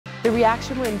The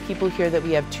reaction when people hear that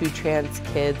we have 2 trans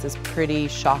kids is pretty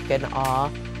shock and awe.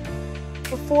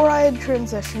 Before I had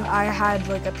transitioned, I had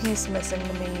like a piece missing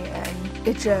to me and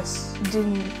it just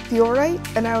didn't feel right.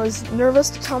 And I was nervous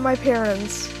to tell my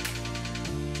parents.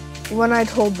 When I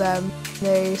told them,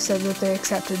 they said that they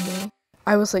accepted me.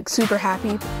 I was like super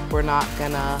happy. We're not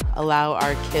gonna allow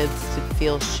our kids to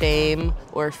feel shame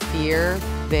or fear.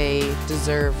 They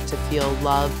deserve to feel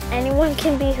love. Anyone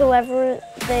can be whoever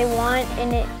they want,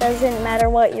 and it doesn't matter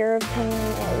what your opinion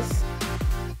is.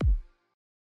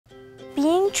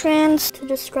 Being trans, to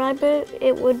describe it,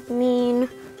 it would mean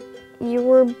you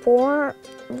were born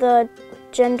the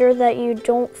gender that you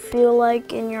don't feel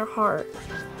like in your heart.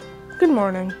 Good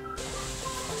morning.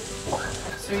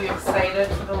 So are you excited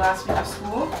for the last week of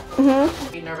school? Mm-hmm.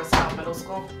 Are you nervous about middle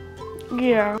school?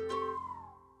 Yeah.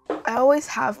 I always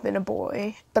have been a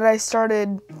boy, but I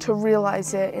started to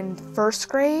realize it in 1st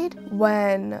grade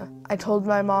when I told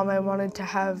my mom I wanted to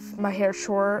have my hair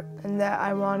short and that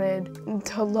I wanted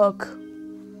to look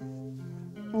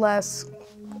less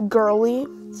girly.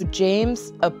 So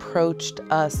James approached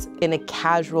us in a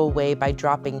casual way by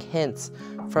dropping hints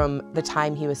from the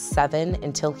time he was 7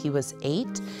 until he was 8.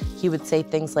 He would say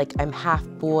things like, I'm half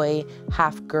boy,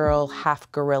 half girl,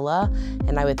 half gorilla.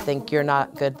 And I would think, you're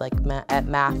not good like at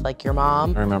math like your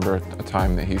mom. I remember a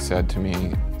time that he said to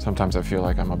me, sometimes I feel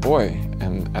like I'm a boy.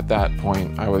 And at that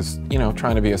point, I was,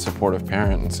 trying to be a supportive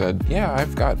parent and said, yeah,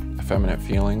 I've got effeminate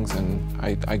feelings and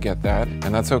I get that.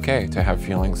 And that's okay to have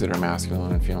feelings that are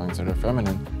masculine and feelings that are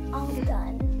feminine. I'm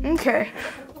done. Okay.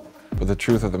 But the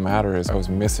truth of the matter is I was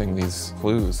missing these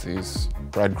clues, these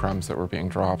breadcrumbs that were being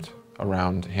dropped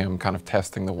around him, kind of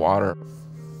testing the water.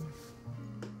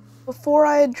 Before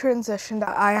I had transitioned,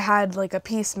 I had like a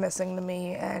piece missing to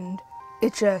me and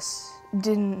it just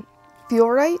didn't feel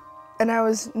right. And I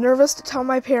was nervous to tell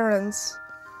my parents.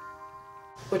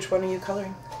 Which one are you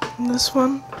coloring? This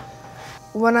one.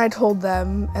 When I told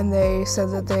them and they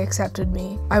said that they accepted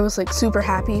me, I was like super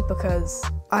happy because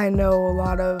I know a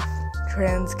lot of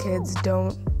trans kids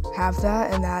don't have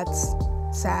that, and that's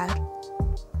sad.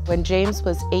 When James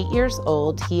was 8 years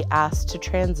old, he asked to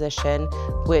transition,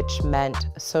 which meant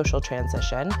social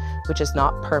transition, which is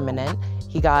not permanent.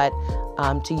 He got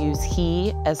to use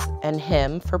he and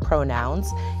him for pronouns.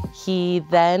 He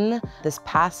then, this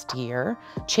past year,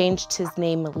 changed his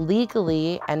name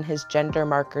legally and his gender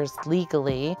markers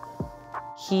legally.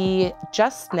 He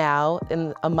just now,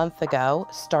 a month ago,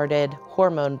 started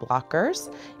hormone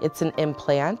blockers. It's an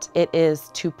implant. It is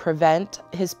to prevent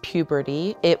his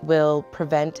puberty. It will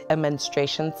prevent a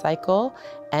menstruation cycle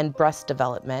and breast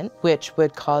development, which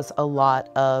would cause a lot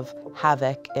of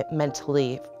havoc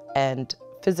mentally and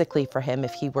physically for him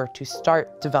if he were to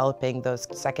start developing those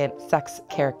second sex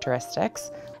characteristics.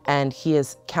 And he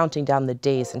is counting down the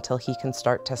days until he can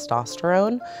start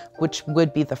testosterone, which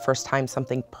would be the first time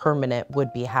something permanent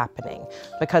would be happening,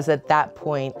 because at that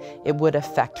point, it would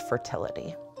affect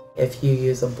fertility. If you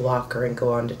use a blocker and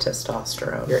go on to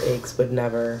testosterone, your eggs would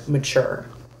never mature.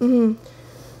 Mm-hmm.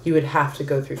 You would have to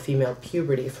go through female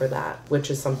puberty for that, which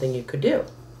is something you could do.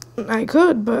 I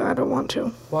could, but I don't want to.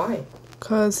 Why?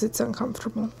 Because it's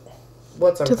uncomfortable.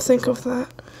 What's uncomfortable? To think of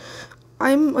that.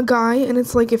 I'm a guy, and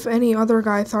it's like if any other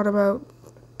guy thought about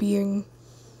being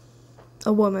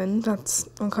a woman, that's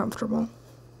uncomfortable.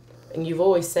 And you've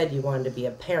always said you wanted to be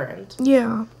a parent.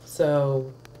 Yeah.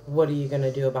 So what are you going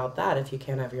to do about that if you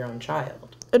can't have your own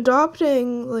child?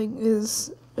 Adopting,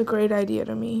 is a great idea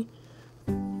to me.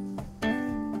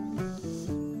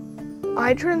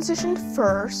 I transitioned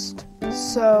first,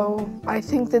 so I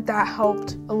think that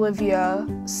helped Olivia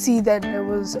see that it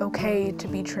was okay to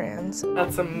be trans.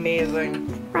 That's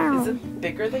amazing. Wow. Is it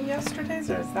bigger than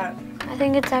yesterday's, or is that? I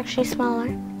think it's actually smaller.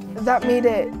 That made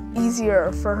it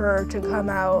easier for her to come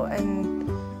out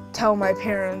and tell my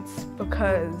parents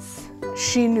because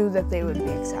she knew that they would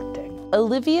be accepting.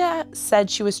 Olivia said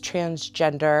she was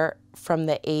transgender from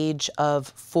the age of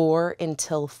 4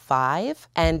 until 5,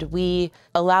 and we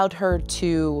allowed her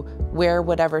to wear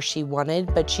whatever she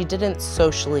wanted, but she didn't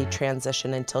socially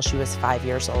transition until she was 5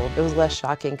 years old. It was less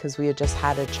shocking because we had just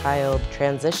had a child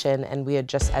transition and we had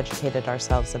just educated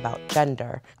ourselves about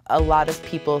gender. A lot of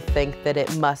people think that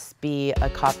it must be a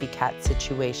copycat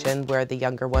situation where the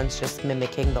younger one's just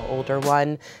mimicking the older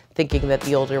one, thinking that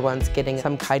the older one's getting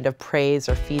some kind of praise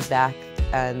or feedback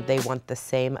and they want the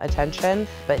same attention.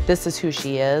 But this is who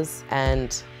she is,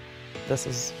 and this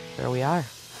is where we are.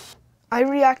 I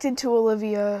reacted to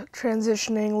Olivia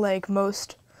transitioning like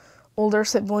most older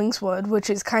siblings would, which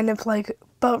is kind of like,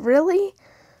 but really?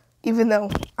 even though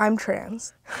I'm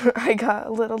trans. I got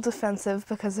a little defensive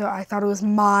because I thought it was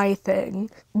my thing,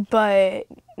 but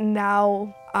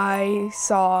now I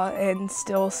saw and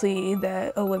still see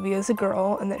that Olivia is a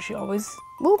girl and that she always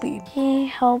will be. He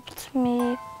helped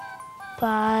me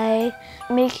by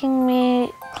making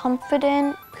me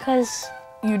confident because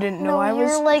you didn't know I was...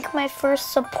 You're like my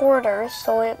first supporter,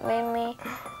 so it made me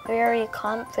very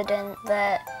confident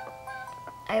that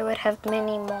I would have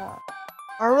many more.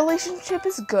 Our relationship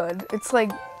is good. It's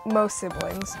like most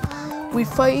siblings. We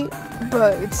fight,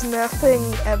 but it's nothing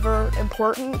ever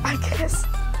important, I guess.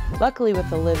 Luckily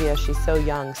with Olivia, she's so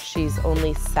young. She's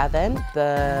only 7.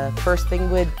 The first thing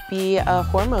would be a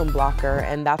hormone blocker,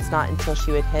 and that's not until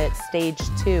she would hit stage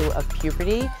 2 of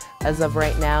puberty. As of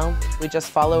right now, we just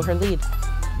follow her lead.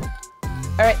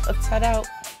 All right, let's head out.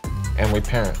 And we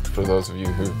parent, for those of you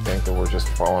who think that we're just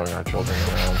following our children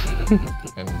around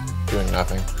and doing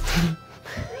nothing.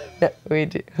 Yeah, we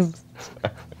do.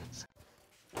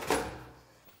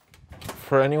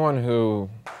 For anyone who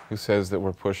says that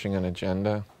we're pushing an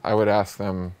agenda, I would ask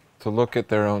them to look at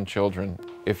their own children.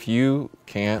 If you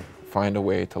can't find a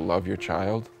way to love your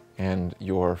child, and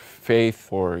your faith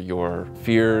or your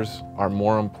fears are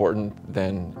more important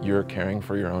than you're caring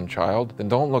for your own child, then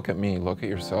don't look at me, look at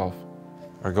yourself.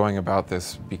 We're going about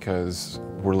this because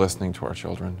we're listening to our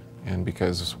children and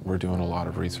because we're doing a lot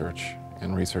of research,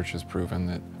 and research has proven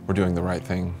that we're doing the right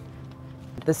thing.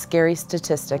 The scary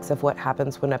statistics of what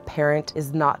happens when a parent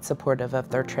is not supportive of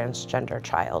their transgender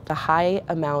child. The high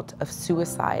amount of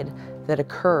suicide that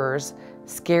occurs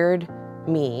scared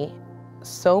me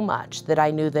so much that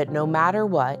I knew that no matter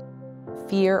what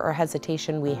fear or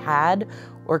hesitation we had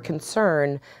or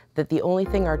concern, that the only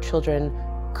thing our children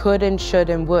could and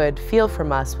should and would feel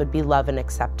from us would be love and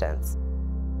acceptance.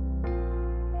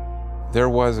 There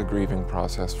was a grieving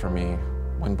process for me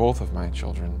when both of my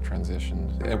children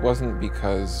transitioned. It wasn't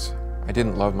because I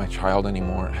didn't love my child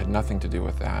anymore. It had nothing to do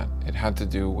with that. It had to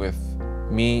do with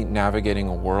me navigating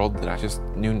a world that I just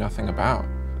knew nothing about.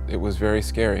 It was very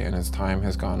scary, and as time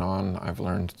has gone on, I've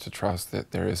learned to trust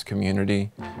that there is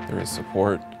community, there is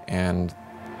support, and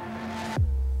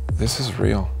this is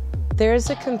real. There is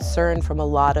a concern from a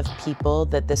lot of people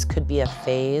that this could be a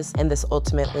phase and this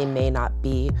ultimately may not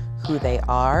be who they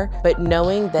are, but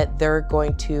knowing that they're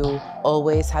going to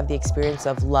always have the experience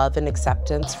of love and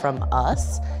acceptance from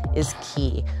us is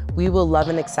key. We will love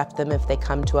and accept them if they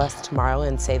come to us tomorrow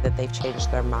and say that they've changed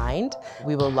their mind.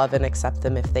 We will love and accept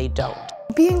them if they don't.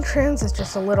 Being trans is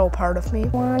just a little part of me.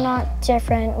 We're not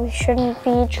different. We shouldn't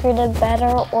be treated better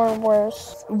or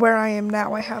worse. Where I am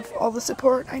now, I have all the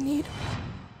support I need.